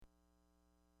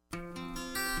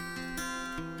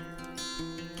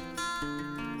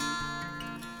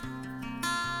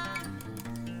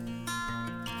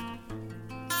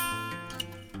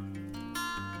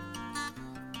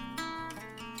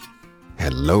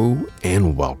Hello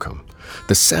and welcome.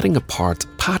 The Setting Apart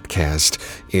podcast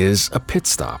is a pit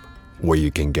stop where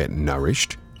you can get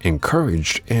nourished,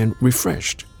 encouraged, and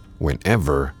refreshed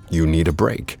whenever you need a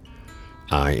break.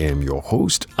 I am your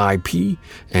host, IP,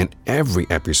 and every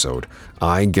episode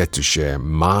I get to share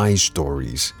my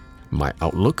stories, my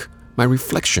outlook, my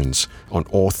reflections on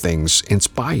all things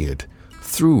inspired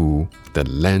through the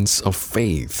lens of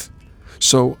faith.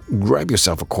 So grab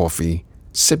yourself a coffee,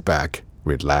 sit back,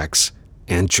 relax,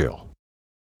 and chill.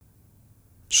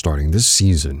 Starting this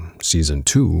season, Season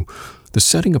 2, the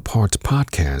Setting Apart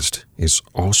podcast is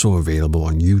also available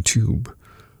on YouTube.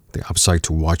 The upside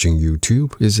to watching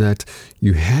YouTube is that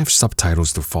you have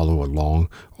subtitles to follow along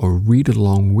or read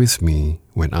along with me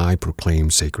when I proclaim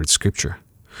sacred scripture.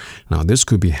 Now, this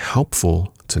could be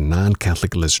helpful to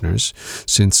non-Catholic listeners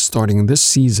since starting this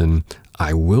season,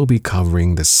 I will be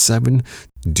covering the 7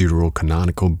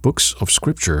 deuterocanonical books of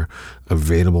scripture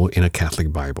available in a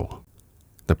Catholic Bible.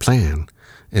 The plan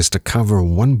is to cover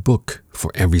one book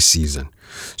for every season,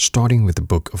 starting with the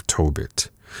book of Tobit,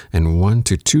 and 1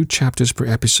 to 2 chapters per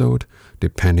episode,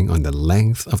 depending on the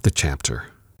length of the chapter.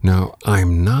 Now,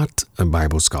 I'm not a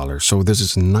Bible scholar, so this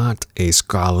is not a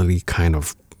scholarly kind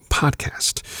of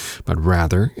podcast, but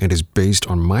rather it is based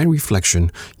on my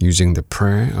reflection using the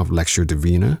prayer of Lectio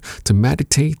Divina to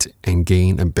meditate and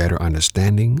gain a better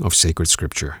understanding of sacred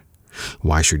scripture.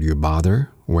 Why should you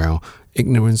bother? Well,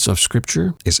 ignorance of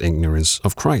scripture is ignorance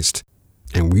of Christ,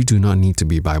 and we do not need to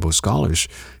be Bible scholars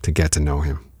to get to know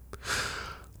him.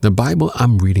 The Bible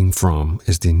I'm reading from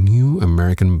is the New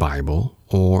American Bible,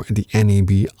 or the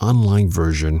NAB online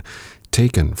version,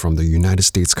 taken from the United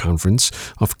States Conference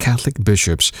of Catholic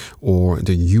Bishops, or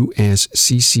the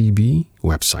USCCB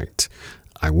website.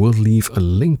 I will leave a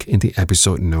link in the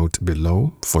episode note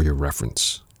below for your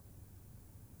reference.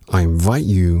 I invite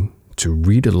you to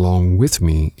read along with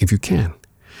me if you can.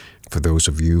 For those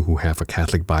of you who have a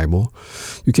Catholic Bible,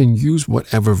 you can use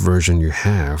whatever version you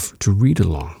have to read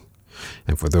along.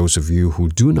 And for those of you who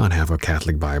do not have a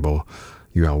Catholic Bible,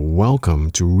 you are welcome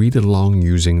to read along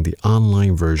using the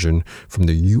online version from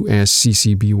the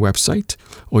USCCB website,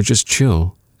 or just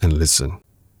chill and listen.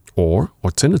 Or,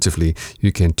 alternatively,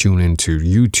 you can tune into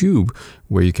YouTube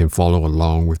where you can follow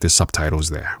along with the subtitles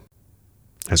there.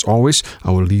 As always,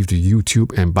 I will leave the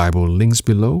YouTube and Bible links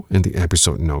below in the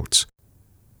episode notes.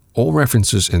 All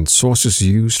references and sources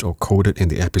used or quoted in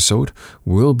the episode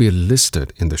will be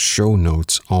listed in the show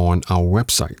notes on our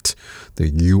website.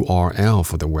 The URL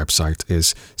for the website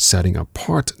is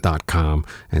settingapart.com,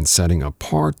 and setting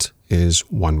apart is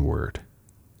one word.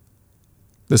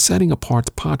 The Setting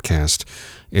Apart podcast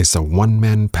is a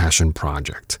one-man passion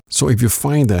project. So if you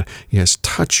find that it has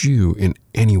touched you in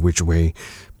any which way,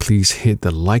 please hit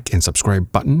the like and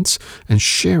subscribe buttons and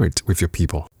share it with your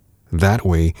people. That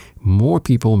way, more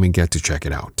people may get to check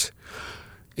it out.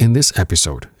 In this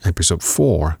episode, episode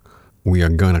 4, we are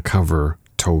going to cover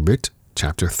Tobit,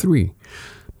 chapter 3.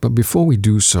 But before we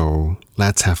do so,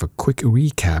 let's have a quick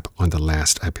recap on the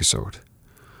last episode.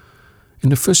 In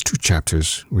the first 2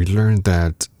 chapters, we learned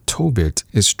that Tobit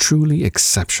is truly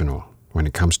exceptional when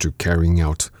it comes to carrying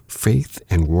out faith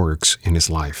and works in his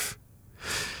life.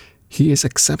 He is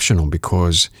exceptional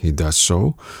because he does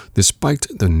so despite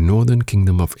the northern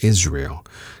kingdom of Israel,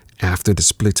 after the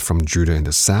split from Judah in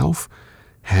the south,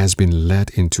 has been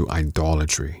led into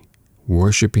idolatry,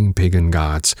 worshipping pagan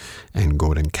gods and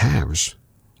golden calves.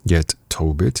 Yet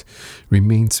Tobit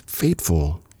remains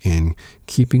faithful in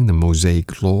keeping the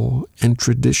Mosaic law and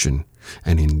tradition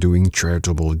and in doing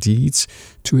charitable deeds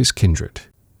to his kindred.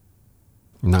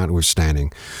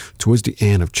 Notwithstanding, towards the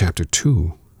end of chapter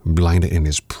 2, blinded in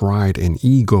his pride and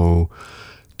ego,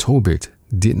 Tobit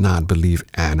did not believe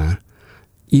Anna,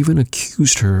 even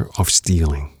accused her of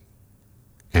stealing.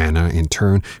 Anna, in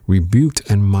turn, rebuked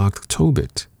and mocked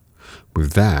Tobit.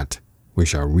 With that, we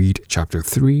shall read chapter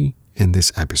 3 in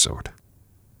this episode.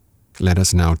 Let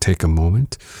us now take a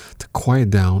moment to quiet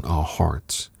down our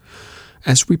hearts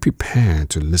as we prepare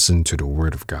to listen to the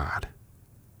Word of God.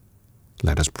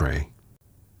 Let us pray.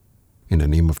 In the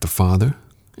name of the Father,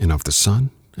 and of the Son,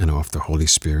 and of the Holy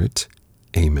Spirit.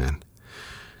 Amen.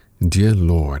 Dear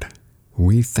Lord,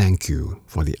 we thank you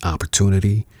for the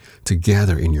opportunity to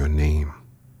gather in your name,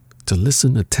 to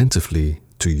listen attentively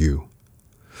to you.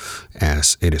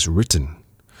 As it is written,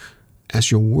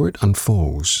 as your word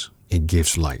unfolds, it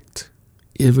gives light.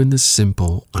 Even the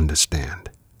simple understand.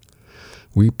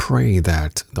 We pray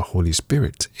that the Holy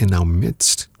Spirit in our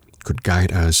midst could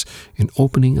guide us in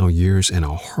opening our ears and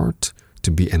our heart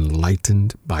to be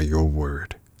enlightened by your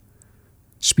word.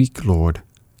 Speak, Lord,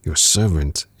 your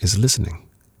servant is listening.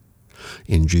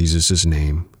 In Jesus'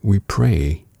 name we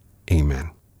pray,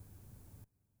 Amen.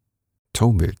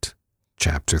 Tobit,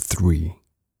 chapter 3.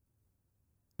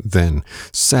 Then,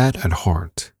 sad at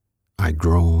heart, I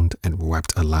groaned and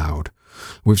wept aloud.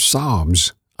 With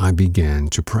sobs, I began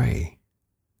to pray.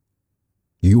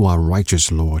 You are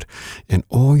righteous, Lord, and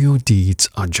all your deeds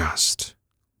are just.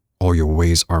 All your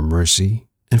ways are mercy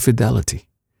and fidelity.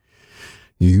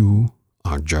 You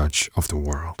are judge of the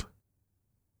world.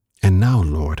 And now,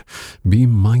 Lord, be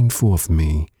mindful of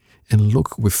me and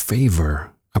look with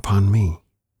favor upon me.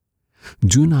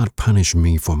 Do not punish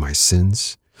me for my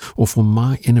sins or for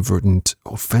my inadvertent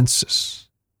offenses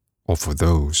or for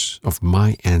those of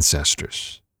my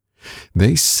ancestors.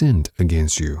 They sinned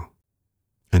against you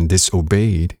and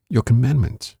disobeyed your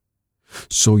commandment.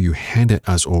 So you handed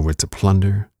us over to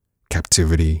plunder,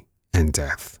 captivity, and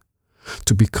death,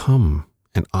 to become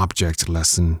an object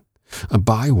lesson, a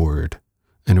byword,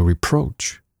 and a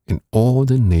reproach in all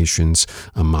the nations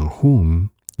among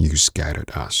whom you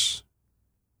scattered us.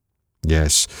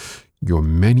 Yes, your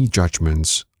many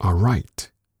judgments are right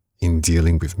in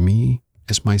dealing with me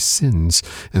as my sins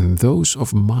and those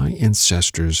of my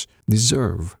ancestors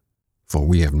deserve. For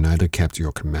we have neither kept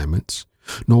your commandments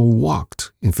nor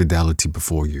walked in fidelity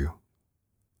before you.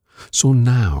 So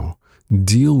now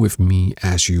deal with me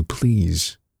as you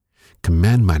please.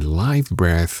 Command my life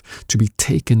breath to be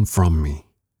taken from me,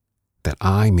 that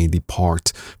I may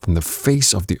depart from the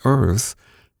face of the earth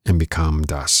and become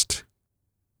dust.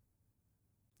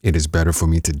 It is better for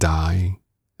me to die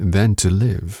than to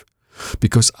live,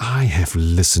 because I have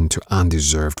listened to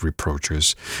undeserved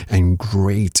reproaches, and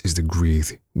great is the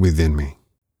grief within me.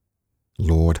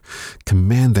 Lord,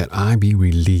 command that I be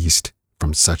released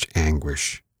from such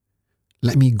anguish.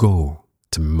 Let me go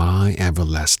to my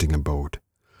everlasting abode.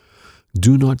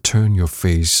 Do not turn your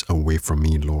face away from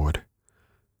me, Lord,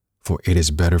 for it is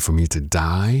better for me to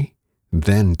die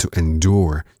than to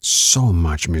endure so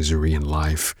much misery in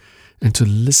life and to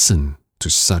listen to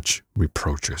such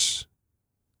reproaches.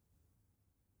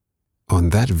 On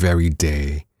that very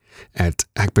day, at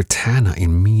Ecbatana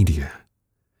in Media,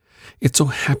 it so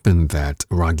happened that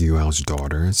Raguel's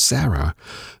daughter, Sarah,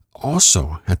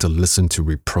 also had to listen to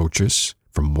reproaches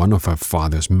from one of her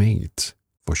father's maids,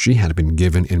 for she had been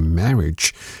given in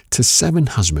marriage to 7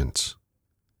 husbands.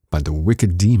 But the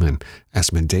wicked demon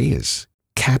Asmodeus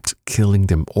kept killing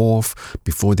them off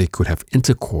before they could have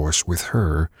intercourse with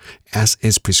her, as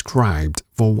is prescribed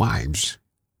for wives.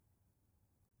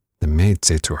 The maid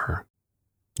said to her,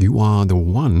 "You are the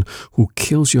one who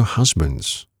kills your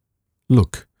husbands.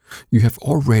 Look, you have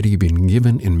already been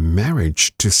given in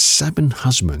marriage to 7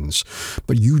 husbands,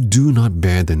 but you do not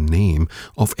bear the name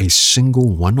of a single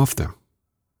one of them.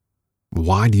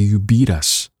 Why do you beat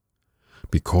us?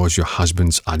 Because your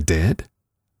husbands are dead?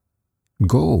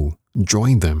 Go,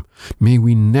 join them. May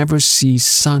we never see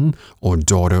son or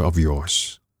daughter of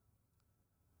yours."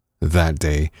 That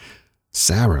day,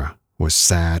 Sarah was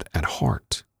sad at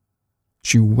heart.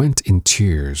 She went in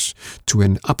tears to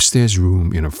an upstairs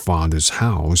room in her father's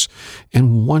house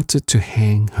and wanted to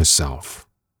hang herself.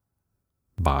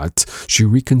 But she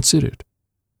reconsidered,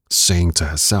 saying to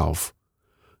herself,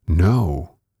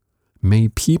 "No, may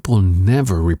people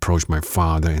never reproach my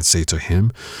father and say to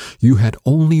him, 'You had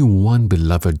only one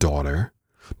beloved daughter,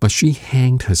 but she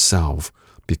hanged herself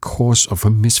because of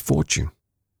her misfortune.'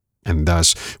 And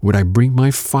thus would I bring my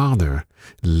father,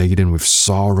 laden with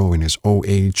sorrow in his old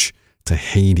age, to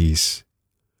Hades.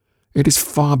 It is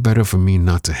far better for me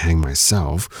not to hang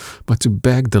myself, but to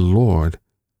beg the Lord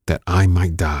that I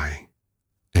might die,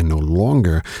 and no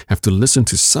longer have to listen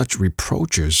to such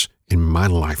reproaches in my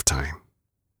lifetime."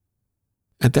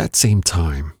 At that same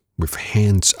time, with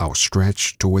hands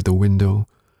outstretched toward the window,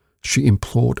 she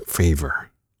implored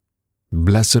favor.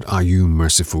 "Blessed are you,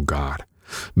 merciful God.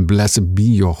 Blessed be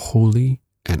your holy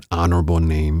and honorable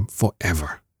name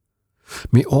forever.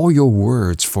 May all your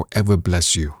words forever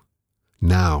bless you.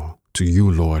 Now, to you,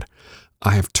 Lord,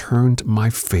 I have turned my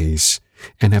face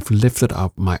and have lifted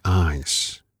up my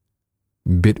eyes.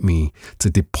 Bid me to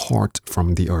depart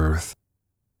from the earth,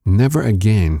 never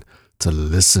again to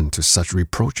listen to such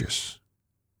reproaches.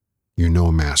 You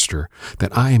know, Master,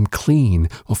 that I am clean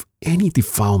of any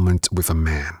defilement with a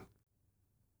man.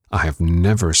 I have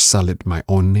never sullied my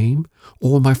own name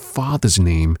or my father's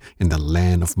name in the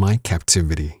land of my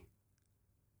captivity.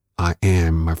 I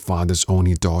am my father's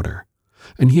only daughter,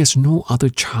 and he has no other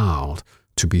child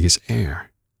to be his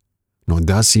heir, nor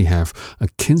does he have a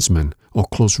kinsman or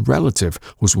close relative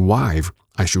whose wife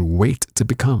I should wait to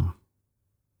become.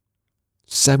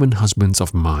 7 husbands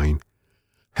of mine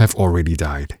have already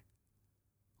died.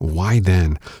 Why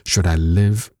then should I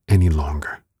live any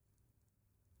longer?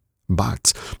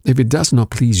 But if it does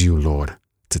not please you, Lord,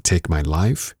 to take my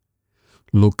life,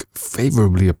 look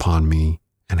favorably upon me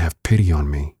and have pity on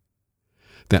me,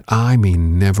 that I may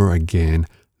never again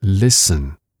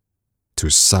listen to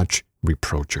such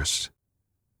reproaches."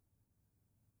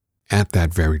 At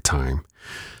that very time,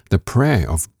 the prayer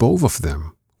of both of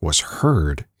them was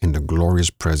heard in the glorious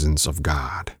presence of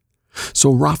God.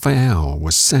 So Raphael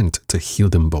was sent to heal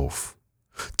them both,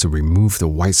 to remove the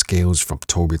white scales from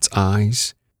Tobit's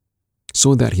eyes,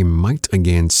 so that he might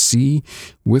again see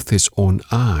with his own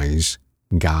eyes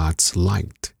God's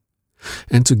light,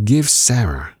 and to give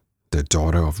Sarah, the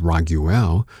daughter of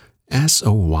Raguel, as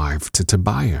a wife to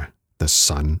Tobiah, the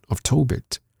son of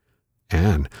Tobit,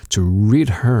 and to rid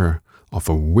her of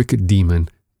a wicked demon,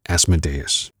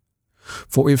 Asmodeus.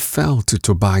 For it fell to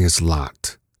Tobiah's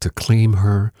lot to claim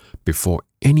her before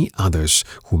any others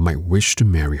who might wish to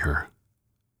marry her.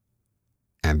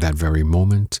 At that very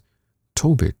moment,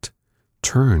 Tobit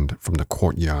turned from the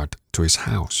courtyard to his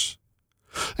house,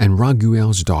 and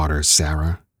Raguel's daughter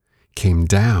Sarah came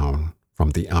down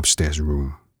from the upstairs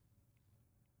room.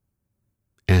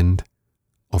 End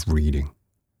of reading.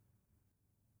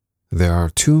 There are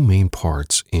two main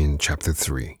parts in chapter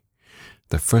 3.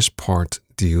 The first part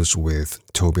deals with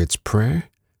Tobit's prayer,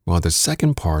 while the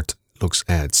second part looks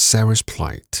at Sarah's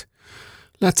plight.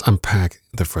 Let's unpack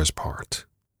the first part.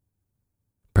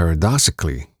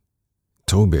 Paradoxically,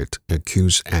 Tobit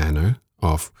accused Anna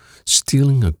of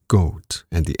stealing a goat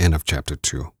at the end of chapter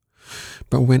 2.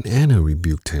 But when Anna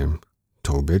rebuked him,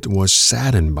 Tobit was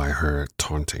saddened by her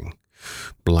taunting.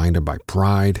 Blinded by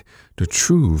pride, the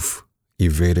truth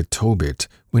evaded Tobit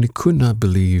when he could not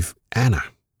believe Anna.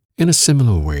 In a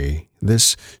similar way,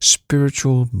 this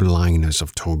spiritual blindness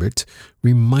of Tobit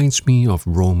reminds me of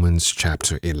Romans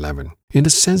chapter 11, in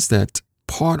the sense that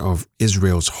part of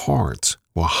Israel's hearts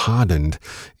were hardened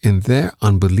in their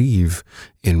unbelief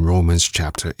in Romans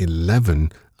chapter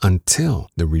 11 until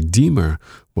the Redeemer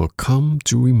will come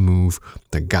to remove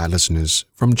the godlessness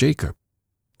from Jacob.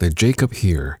 The Jacob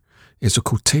here is a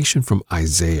quotation from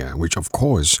Isaiah, which of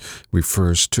course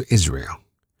refers to Israel.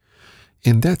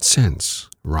 In that sense,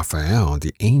 Raphael,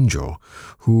 the angel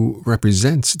who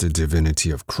represents the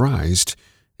divinity of Christ,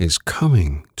 is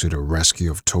coming to the rescue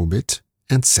of Tobit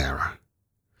and Sarah.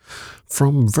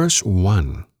 From verse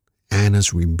 1,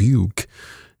 Anna's rebuke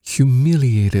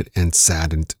humiliated and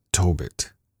saddened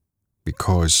Tobit,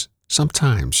 because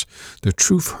sometimes the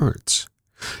truth hurts.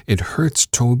 It hurts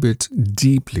Tobit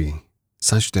deeply,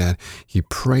 such that he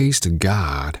prays to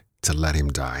God to let him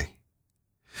die.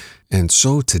 And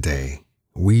so today,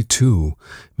 we too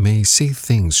may say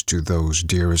things to those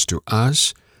dearest to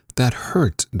us that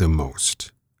hurt the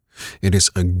most. It is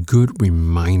a good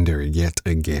reminder yet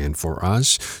again for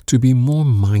us to be more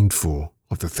mindful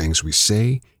of the things we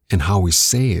say and how we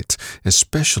say it,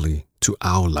 especially to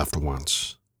our loved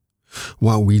ones.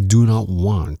 What we do not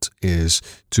want is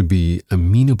to be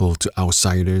amenable to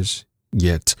outsiders,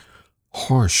 yet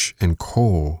harsh and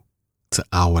cold to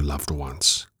our loved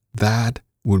ones. That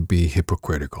would be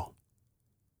hypocritical.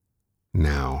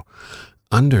 Now,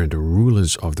 under the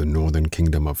rulers of the northern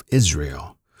kingdom of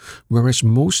Israel, whereas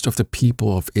most of the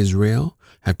people of Israel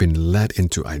have been led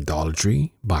into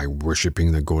idolatry by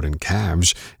worshiping the golden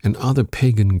calves and other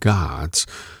pagan gods,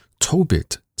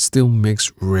 Tobit still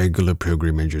makes regular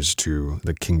pilgrimages to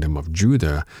the kingdom of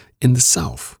Judah in the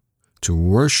south to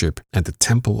worship at the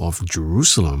temple of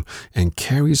Jerusalem and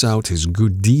carries out his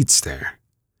good deeds there.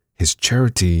 His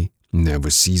charity never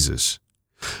ceases.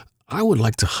 I would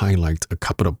like to highlight a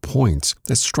couple of points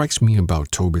that strikes me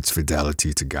about Tobit's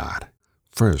fidelity to God.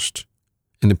 First,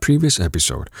 in the previous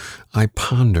episode, I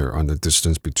ponder on the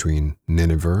distance between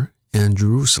Nineveh and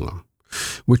Jerusalem,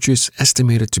 which is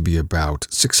estimated to be about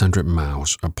 600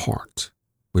 miles apart,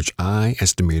 which I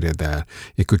estimated that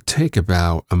it could take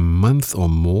about a month or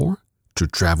more to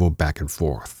travel back and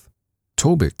forth.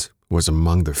 Tobit was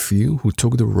among the few who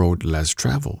took the road less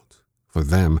traveled. For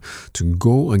them to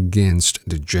go against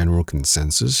the general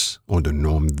consensus or the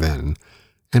norm then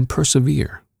and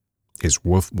persevere is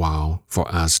worthwhile for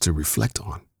us to reflect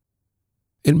on.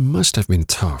 It must have been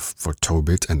tough for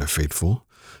Tobit and the faithful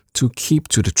to keep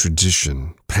to the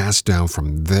tradition passed down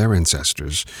from their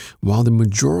ancestors, while the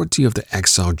majority of the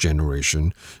exiled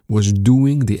generation was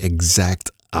doing the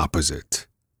exact opposite.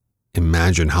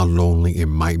 Imagine how lonely it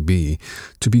might be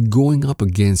to be going up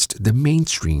against the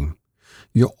mainstream.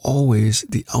 You're always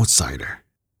the outsider.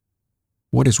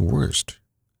 What is worst,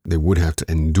 they would have to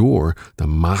endure the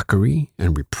mockery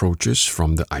and reproaches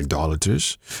from the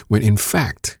idolaters, when in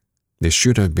fact they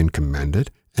should have been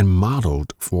commended and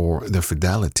modeled for their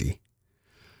fidelity.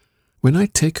 When I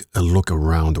take a look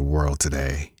around the world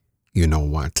today, You know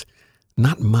what?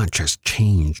 Not much has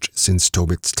changed since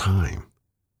Tobit's time.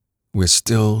 We're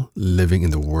still living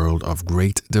in the world of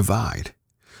great divide,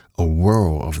 a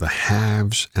world of the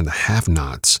haves and the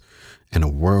have-nots, and a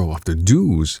world of the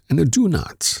do's and the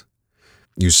do-nots.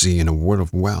 You see, in a world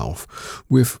of wealth,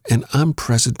 with an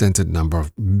unprecedented number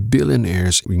of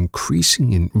billionaires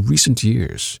increasing in recent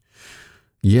years,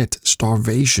 yet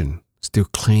starvation still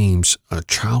claims a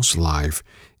child's life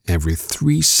every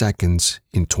 3 seconds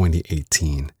in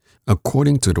 2018,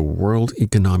 according to the World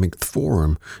Economic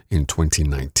Forum in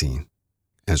 2019.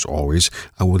 As always,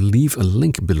 I will leave a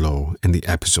link below in the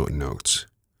episode notes.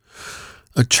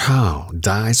 A child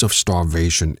dies of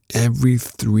starvation every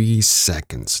 3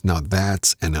 seconds. Now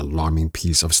that's an alarming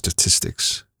piece of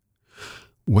statistics.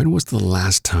 When was the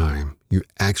last time you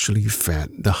actually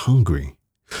fed the hungry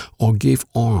or gave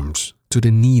alms to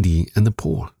the needy and the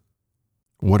poor?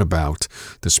 What about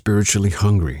the spiritually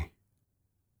hungry?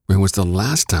 When was the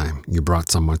last time you brought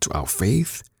someone to our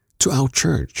faith, to our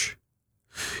church?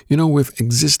 You know, with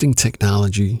existing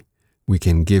technology, we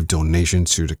can give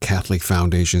donations to the Catholic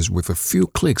foundations with a few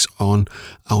clicks on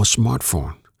our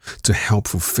smartphone to help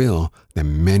fulfill their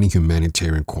many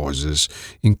humanitarian causes,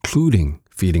 including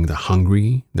feeding the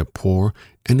hungry, the poor,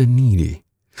 and the needy.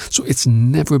 So it's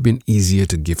never been easier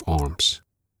to give alms.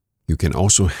 You can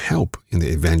also help in the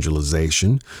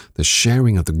evangelization, the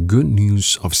sharing of the good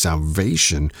news of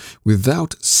salvation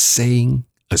without saying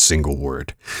a single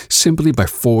word, simply by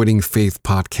forwarding faith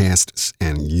podcasts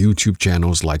and YouTube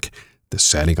channels like the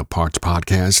Setting Apart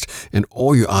podcast and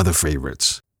all your other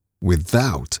favorites,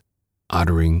 without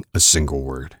uttering a single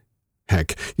word.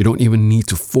 Heck, you don't even need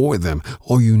to forward them.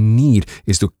 All you need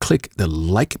is to click the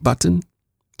like button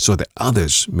so that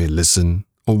others may listen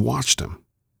or watch them.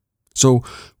 So,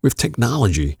 with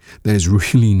technology, there is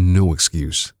really no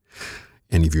excuse.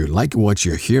 And if you like what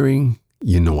you're hearing,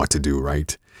 you know what to do,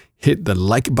 right? Hit the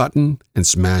like button and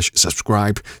smash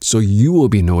subscribe so you will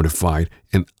be notified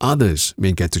and others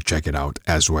may get to check it out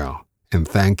as well. And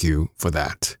thank you for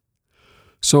that.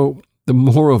 So, the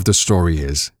moral of the story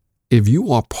is, if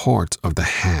you are part of the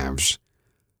haves,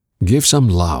 give some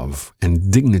love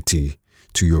and dignity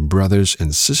to your brothers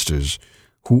and sisters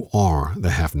who are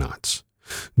the have-nots.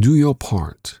 Do your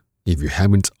part if you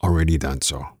haven't already done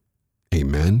so.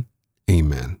 Amen.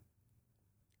 Amen.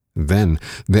 Then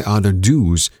there are the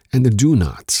do's and the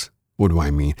do-nots. What do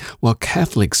I mean? While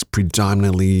Catholics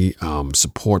predominantly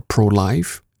support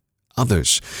pro-life,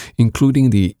 others, including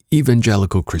the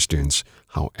evangelical Christians,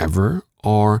 however,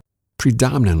 are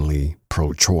predominantly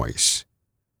pro-choice.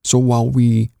 So while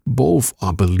we both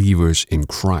are believers in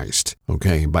Christ,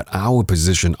 but our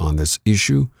position on this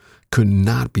issue could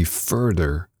not be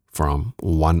further from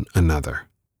one another.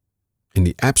 In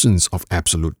the absence of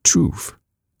absolute truth,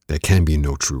 there can be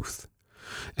no truth.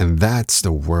 And that's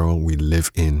the world we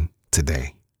live in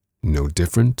today, no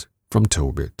different from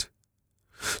Tobit.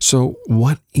 So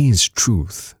what is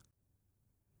truth?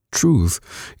 Truth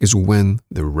is when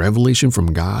the revelation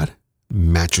from God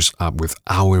matches up with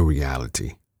our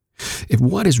reality. If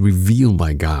what is revealed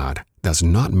by God does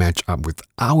not match up with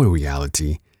our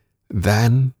reality,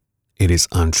 then it is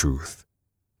untruth.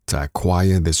 To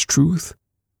acquire this truth,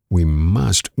 we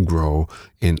must grow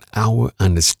in our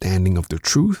understanding of the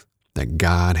truth that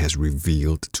God has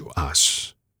revealed to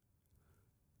us.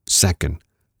 Second,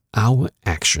 our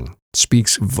action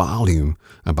speaks volume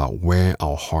about where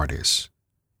our heart is.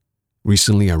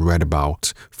 Recently, I read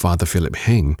about Father Philip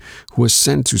Heng, who was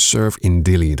sent to serve in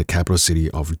Dili, the capital city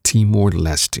of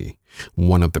Timor-Leste,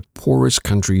 one of the poorest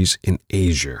countries in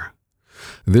Asia.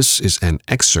 This is an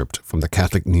excerpt from the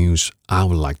Catholic News I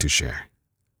would like to share.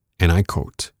 And I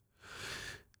quote,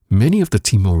 "Many of the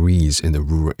Timorese in the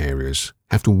rural areas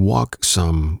have to walk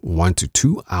some 1 to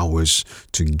 2 hours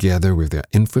together with their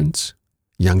infants,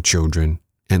 young children,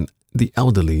 and the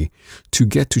elderly to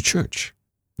get to church.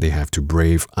 They have to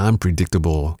brave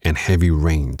unpredictable and heavy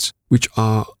rains, which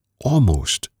are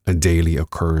almost a daily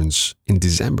occurrence in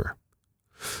December.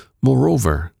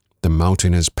 Moreover, the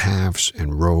mountainous paths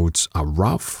and roads are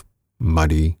rough,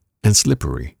 muddy, and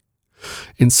slippery.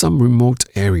 In some remote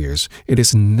areas, it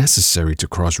is necessary to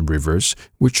cross rivers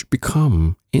which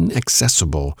become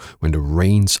inaccessible when the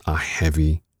rains are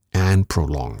heavy and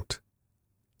prolonged."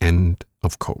 End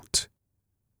of quote.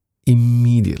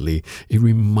 Immediately, it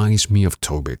reminds me of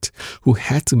Tobit, who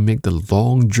had to make the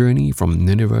long journey from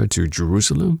Nineveh to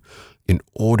Jerusalem in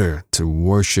order to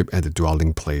worship at the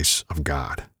dwelling place of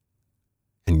God.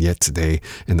 And yet today,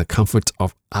 in the comfort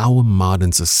of our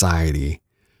modern society,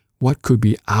 what could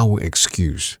be our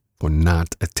excuse for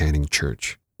not attending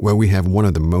church? where we have one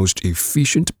of the most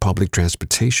efficient public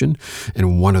transportation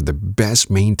and one of the best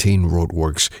maintained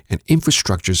roadworks and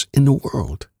infrastructures in the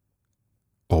world?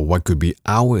 Or what could be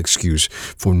our excuse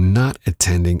for not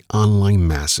attending online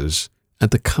masses at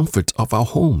the comfort of our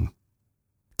home?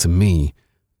 To me,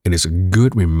 it is a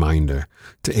good reminder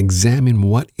to examine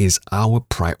what is our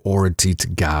priority to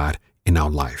God in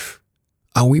our life.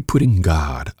 Are we putting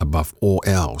God above all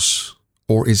else,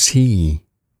 or is He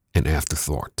an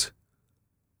afterthought?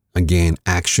 Again,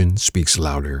 action speaks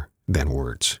louder than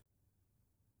words.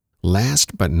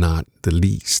 Last but not the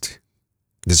least,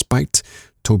 despite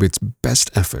Tobit's best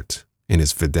effort in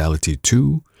his fidelity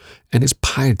to and his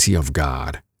piety of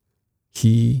God,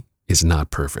 he is not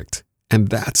perfect. And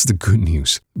that's the good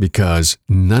news, because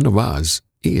none of us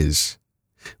is.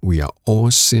 We are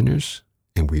all sinners,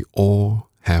 and we all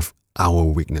have our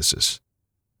weaknesses.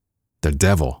 The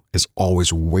devil is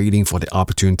always waiting for the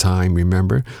opportune time,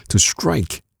 remember, to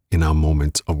strike in our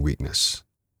moment of weakness.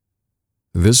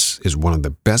 This is one of the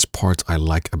best parts I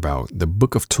like about the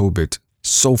book of Tobit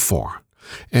so far,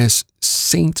 as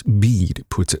Saint Bede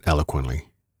puts it eloquently.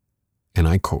 And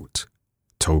I quote,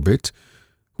 "Tobit,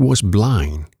 who was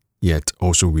blind, yet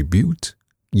also rebuked,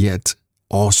 yet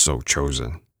also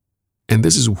chosen." And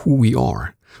this is who we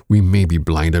are. We may be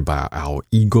blinded by our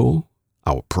ego,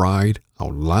 our pride,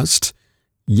 our lust,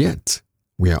 yet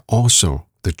we are also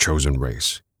the chosen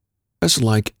race. Just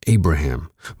like Abraham,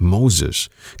 Moses,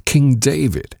 King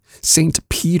David, Saint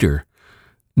Peter,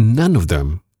 none of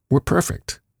them were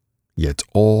perfect, yet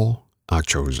all are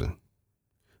chosen.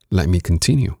 Let me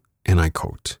continue, and I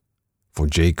quote, "For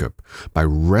Jacob, by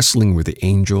wrestling with the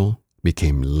angel,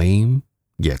 became lame,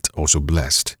 yet also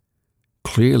blessed,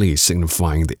 clearly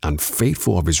signifying the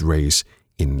unfaithful of his race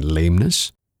in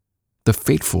lameness, the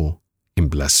faithful in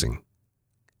blessing."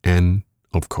 End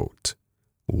of quote.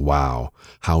 Wow,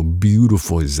 how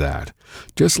beautiful is that?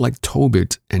 Just like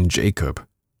Tobit and Jacob,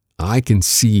 I can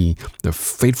see the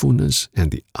faithfulness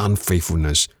and the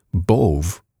unfaithfulness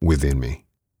both within me.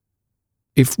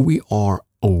 If we are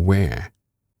aware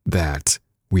that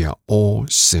we are all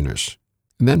sinners,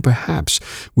 then perhaps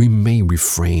we may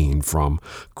refrain from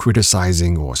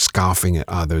criticizing or scoffing at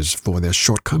others for their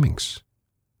shortcomings.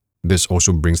 This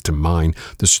also brings to mind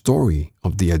the story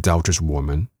of the adulterous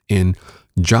woman in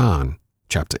John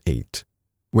chapter 8,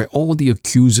 where all the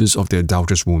accusers of the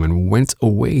adulterous woman went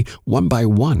away one by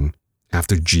one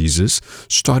after Jesus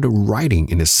started writing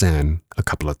in the sand a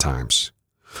couple of times.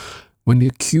 When the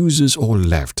accusers all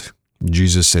left,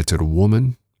 Jesus said to the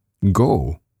woman,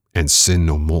 "Go and sin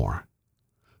no more."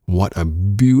 What a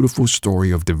beautiful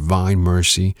story of divine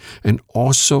mercy, and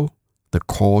also the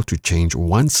call to change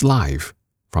one's life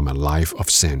from a life of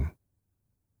sin.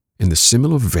 In the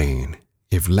similar vein,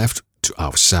 if left to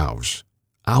ourselves,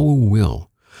 our will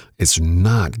is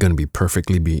not going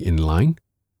to be in line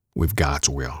with God's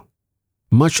will.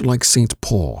 Much like St.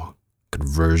 Paul,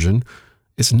 conversion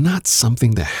is not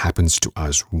something that happens to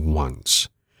us once.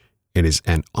 It is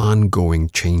an ongoing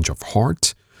change of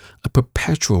heart, a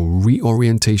perpetual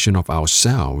reorientation of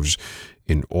ourselves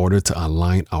in order to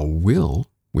align our will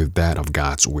with that of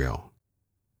God's will.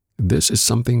 This is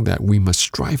something that we must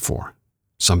strive for,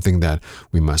 something that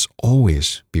we must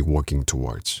always be working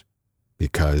towards,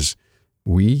 because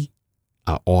we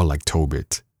are all like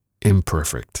Tobit,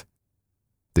 imperfect.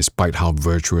 Despite how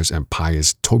virtuous and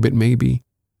pious Tobit may be,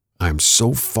 I am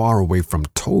so far away from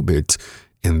Tobit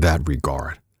in that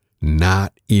regard.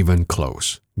 Not even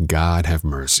close. God have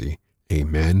mercy.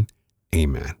 Amen.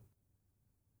 Amen.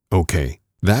 Okay,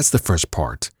 that's the first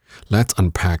part. Let's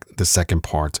unpack the second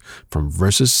part from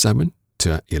verses 7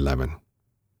 to 11.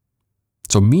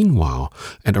 So meanwhile,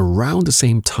 at around the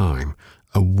same time,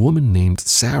 a woman named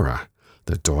Sarah,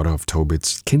 the daughter of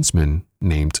Tobit's kinsman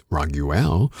named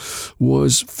Raguel,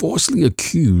 was falsely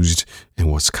accused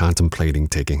and was contemplating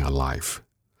taking her life.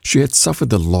 She had suffered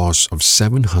the loss of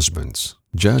 7 husbands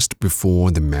just before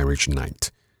the marriage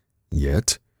night.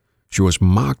 Yet, she was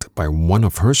mocked by one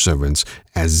of her servants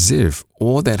as if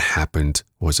all that happened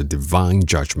was a divine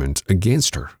judgment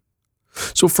against her.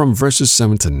 So from verses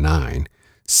 7 to 9,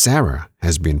 Sarah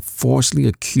has been falsely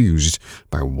accused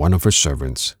by one of her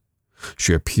servants.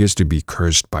 She appears to be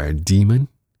cursed by a demon,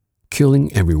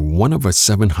 killing every one of her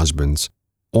 7 husbands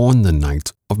on the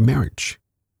night of marriage.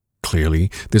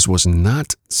 Clearly, this was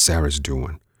not Sarah's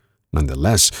doing.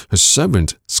 Nonetheless, her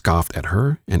servant scoffed at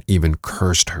her and even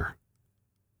cursed her.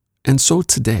 And so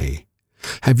today,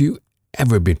 have you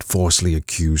ever been falsely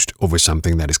accused over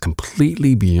something that is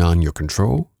completely beyond your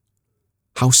control?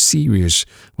 How serious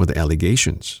were the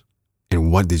allegations?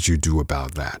 And what did you do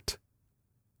about that?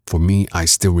 For me, I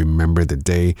still remember the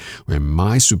day when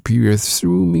my superior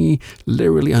threw me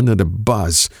literally under the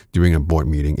bus during a board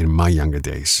meeting in my younger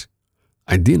days.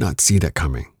 I did not see that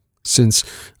coming, since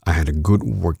I had a good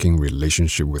working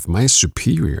relationship with my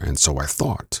superior, and so I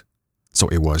thought. So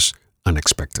it was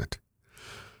unexpected.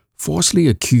 Falsely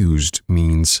accused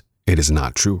means it is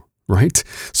not true, right?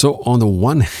 So on the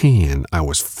one hand, I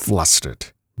was flustered,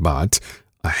 but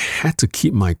I had to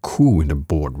keep my cool in the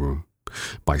boardroom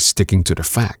by sticking to the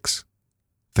facts.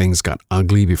 Things got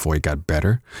ugly before it got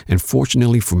better, and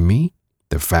fortunately for me,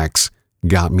 the facts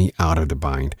got me out of the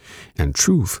bind, and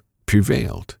truth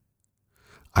prevailed.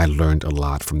 I learned a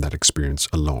lot from that experience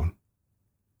alone.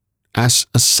 As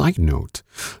a side note,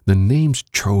 the names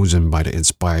chosen by the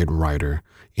inspired writer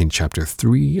in chapter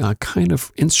 3 are kind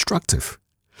of instructive.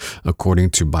 According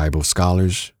to Bible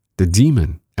scholars, the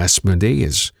demon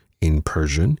Asmodeus in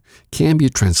Persian can be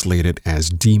translated as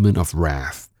demon of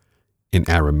wrath. In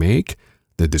Aramaic,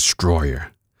 the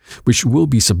destroyer, which will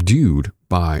be subdued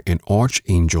by an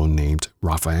archangel named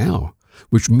Raphael,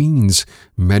 which means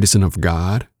medicine of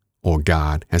God or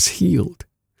God has healed.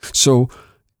 So,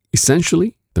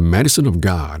 essentially, the medicine of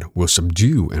God will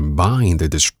subdue and bind the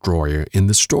destroyer in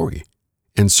the story.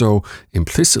 And so,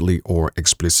 implicitly or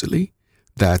explicitly,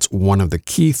 that's one of the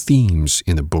key themes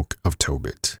in the book of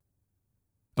Tobit.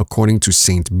 According to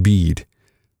Saint Bede,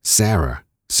 Sarah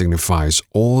signifies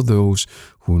all those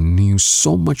who knew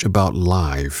so much about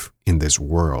life in this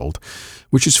world,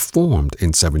 which is formed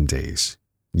in 7 days,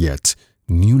 yet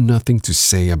knew nothing to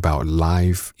say about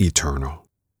life eternal.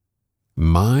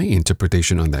 My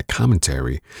interpretation on that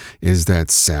commentary is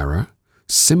that Sarah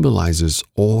symbolizes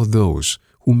all those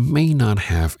who may not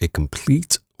have a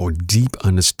complete or deep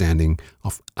understanding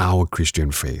of our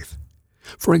Christian faith.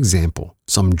 For example,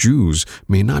 some Jews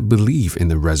may not believe in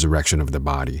the resurrection of the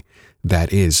body.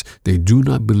 That is, they do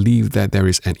not believe that there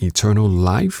is an eternal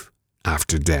life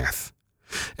after death.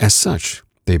 As such,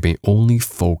 they may only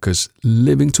focus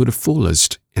living to the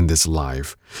fullest in this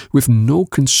life, with no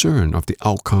concern of the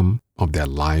outcome of their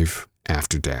life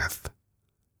after death.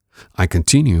 I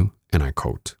continue, and I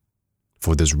quote,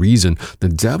 "For this reason, the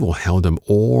devil held them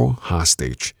all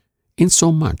hostage,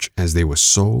 insomuch as they were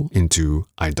sold into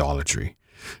idolatry,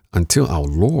 until our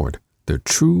Lord, the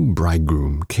true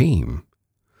bridegroom, came.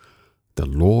 The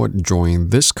Lord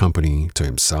joined this company to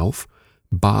himself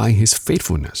by his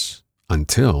faithfulness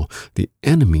until the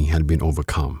enemy had been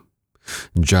overcome,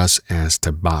 just as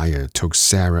Tobiah took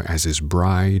Sarah as his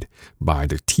bride by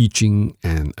the teaching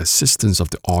and assistance of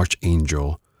the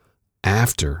archangel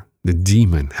after the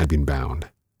demon had been bound.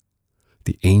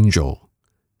 The angel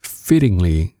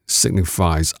fittingly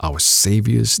signifies our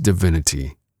Savior's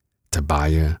divinity,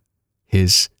 Tobiah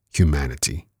his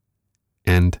humanity."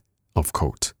 End of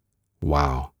quote.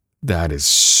 Wow, that is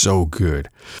so good.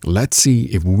 Let's see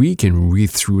if we can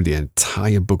read through the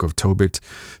entire book of Tobit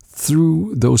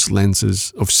through those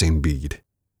lenses of Saint Bede.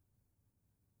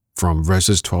 From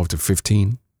verses 12 to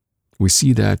 15, we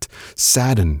see that,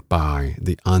 saddened by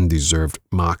the undeserved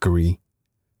mockery,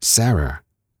 Sarah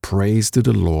prays to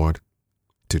the Lord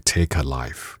to take her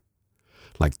life.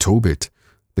 Like Tobit,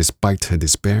 despite her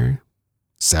despair,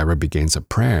 Sarah begins a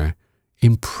prayer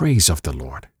in praise of the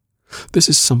Lord. This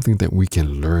is something that we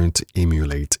can learn to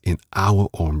emulate in our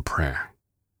own prayer.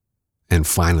 And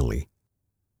finally,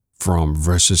 from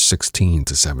verses 16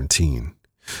 to 17,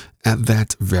 at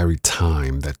that very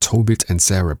time that Tobit and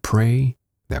Sarah pray,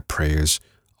 their prayers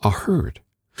are heard.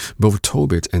 Both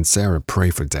Tobit and Sarah pray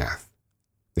for death.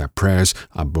 Their prayers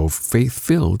are both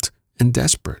faith-filled and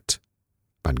desperate.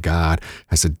 But God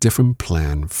has a different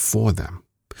plan for them.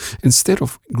 Instead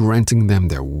of granting them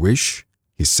their wish,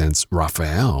 he sends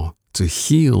Raphael to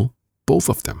heal both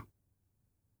of them.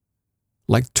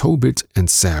 Like Tobit and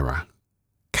Sarah,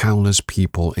 countless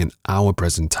people in our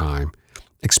present time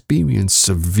experience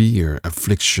severe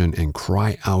affliction and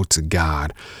cry out to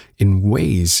God in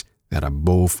ways that are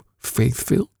both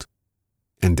faith-filled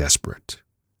and desperate.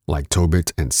 Like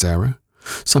Tobit and Sarah,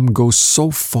 some go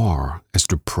so far as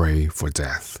to pray for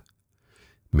death.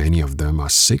 Many of them are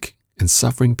sick and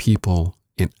suffering people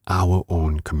in our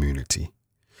own community.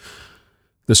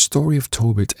 The story of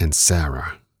Tobit and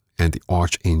Sarah and the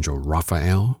archangel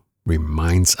Raphael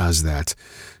reminds us that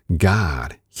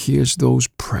God hears those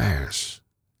prayers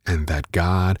and that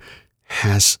God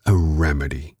has a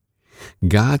remedy.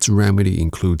 God's remedy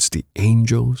includes the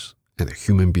angels and the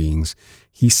human beings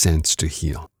he sends to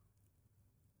heal.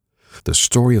 The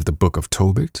story of the book of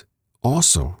Tobit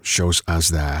also shows us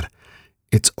that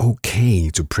it's okay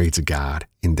to pray to God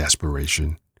in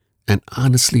desperation and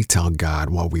honestly tell God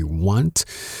what we want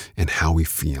and how we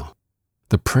feel.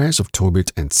 The prayers of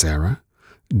Tobit and Sarah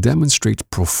demonstrate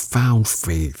profound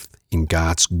faith in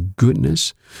God's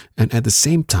goodness, and at the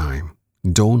same time,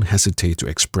 don't hesitate to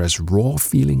express raw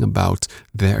feeling about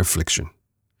their affliction.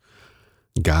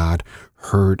 God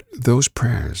heard those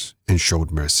prayers and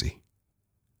showed mercy.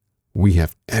 We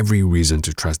have every reason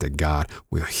to trust that God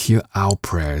will hear our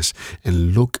prayers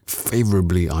and look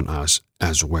favorably on us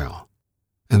as well.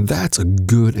 And that's a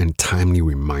good and timely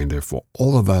reminder for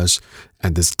all of us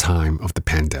at this time of the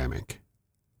pandemic.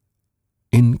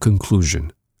 In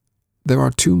conclusion, there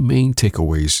are two main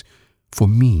takeaways for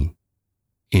me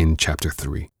in chapter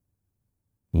 3.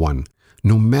 1.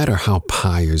 No matter how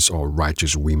pious or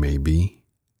righteous we may be,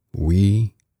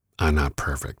 we are not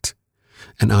perfect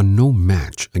and are no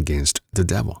match against the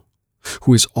devil,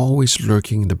 who is always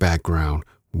lurking in the background,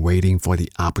 waiting for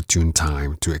the opportune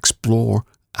time to explore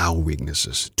our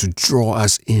weaknesses, to draw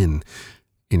us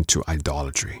into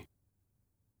idolatry.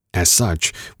 As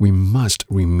such, we must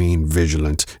remain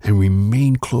vigilant and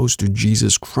remain close to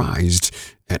Jesus Christ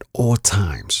at all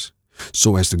times,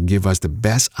 so as to give us the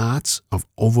best odds of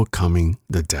overcoming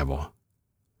the devil.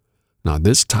 Now,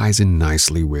 this ties in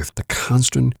nicely with the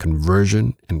constant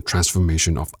conversion and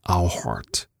transformation of our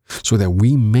heart, so that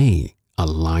we may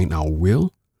align our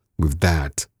will with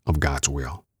that of God's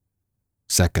will.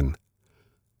 Second,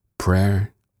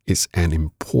 prayer is an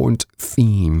important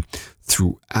theme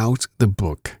throughout the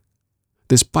book.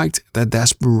 Despite the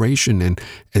desperation and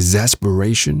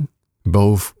exasperation,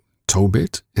 both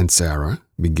Tobit and Sarah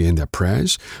began their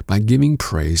prayers by giving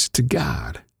praise to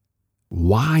God.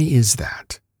 Why is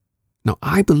that? Now,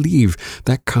 I believe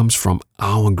that comes from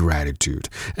our gratitude,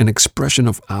 an expression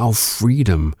of our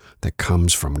freedom that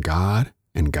comes from God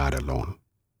and God alone.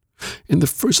 In the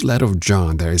first letter of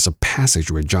John, there is a passage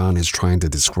where John is trying to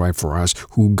describe for us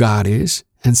who God is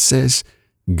and says,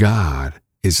 God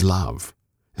is love.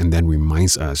 And then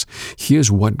reminds us, here's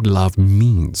what love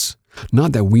means.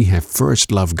 Not that we have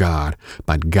first loved God,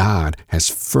 but God has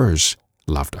first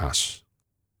loved us.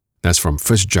 That's from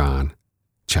 1 John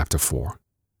chapter 4.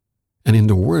 And in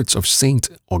the words of St.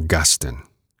 Augustine,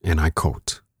 and I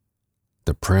quote,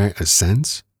 "The prayer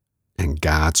ascends and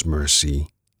God's mercy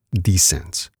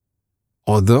descends.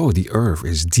 Although the earth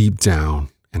is deep down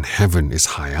and heaven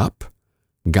is high up,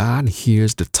 God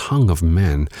hears the tongue of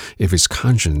man if his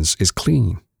conscience is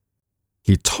clean.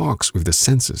 He talks with the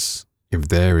senses if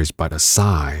there is but a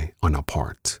sigh on our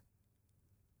part.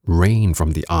 Rain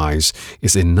from the eyes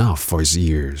is enough for his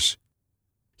ears.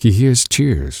 He hears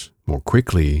tears more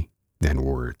quickly than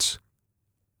words."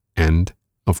 End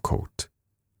of quote.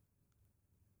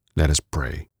 Let us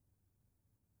pray.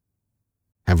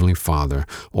 Heavenly Father,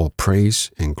 all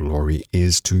praise and glory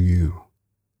is to you.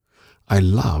 I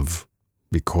love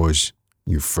because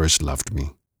you first loved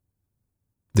me.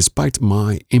 Despite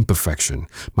my imperfection,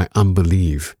 my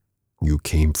unbelief, you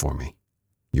came for me,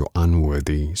 your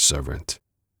unworthy servant,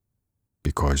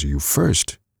 because you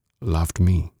first loved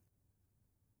me.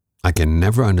 I can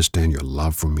never understand your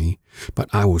love for me, but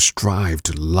I will strive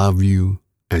to love you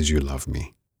as you love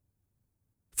me.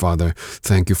 Father,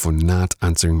 thank you for not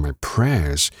answering my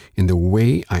prayers in the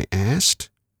way I asked,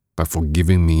 but for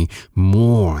giving me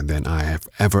more than I have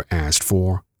ever asked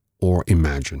for or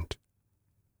imagined.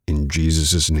 In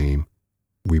Jesus' name,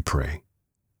 we pray.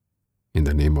 In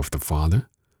the name of the Father,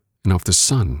 and of the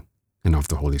Son, and of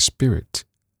the Holy Spirit.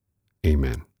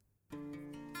 Amen.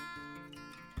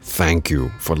 Thank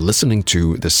you for listening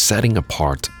to the Setting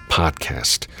Apart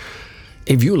podcast.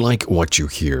 If you like what you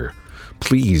hear,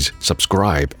 please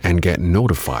subscribe and get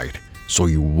notified so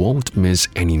you won't miss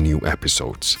any new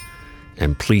episodes.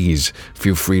 And please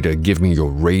feel free to give me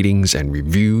your ratings and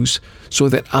reviews so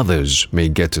that others may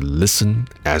get to listen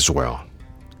as well.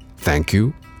 Thank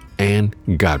you, and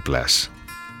God bless.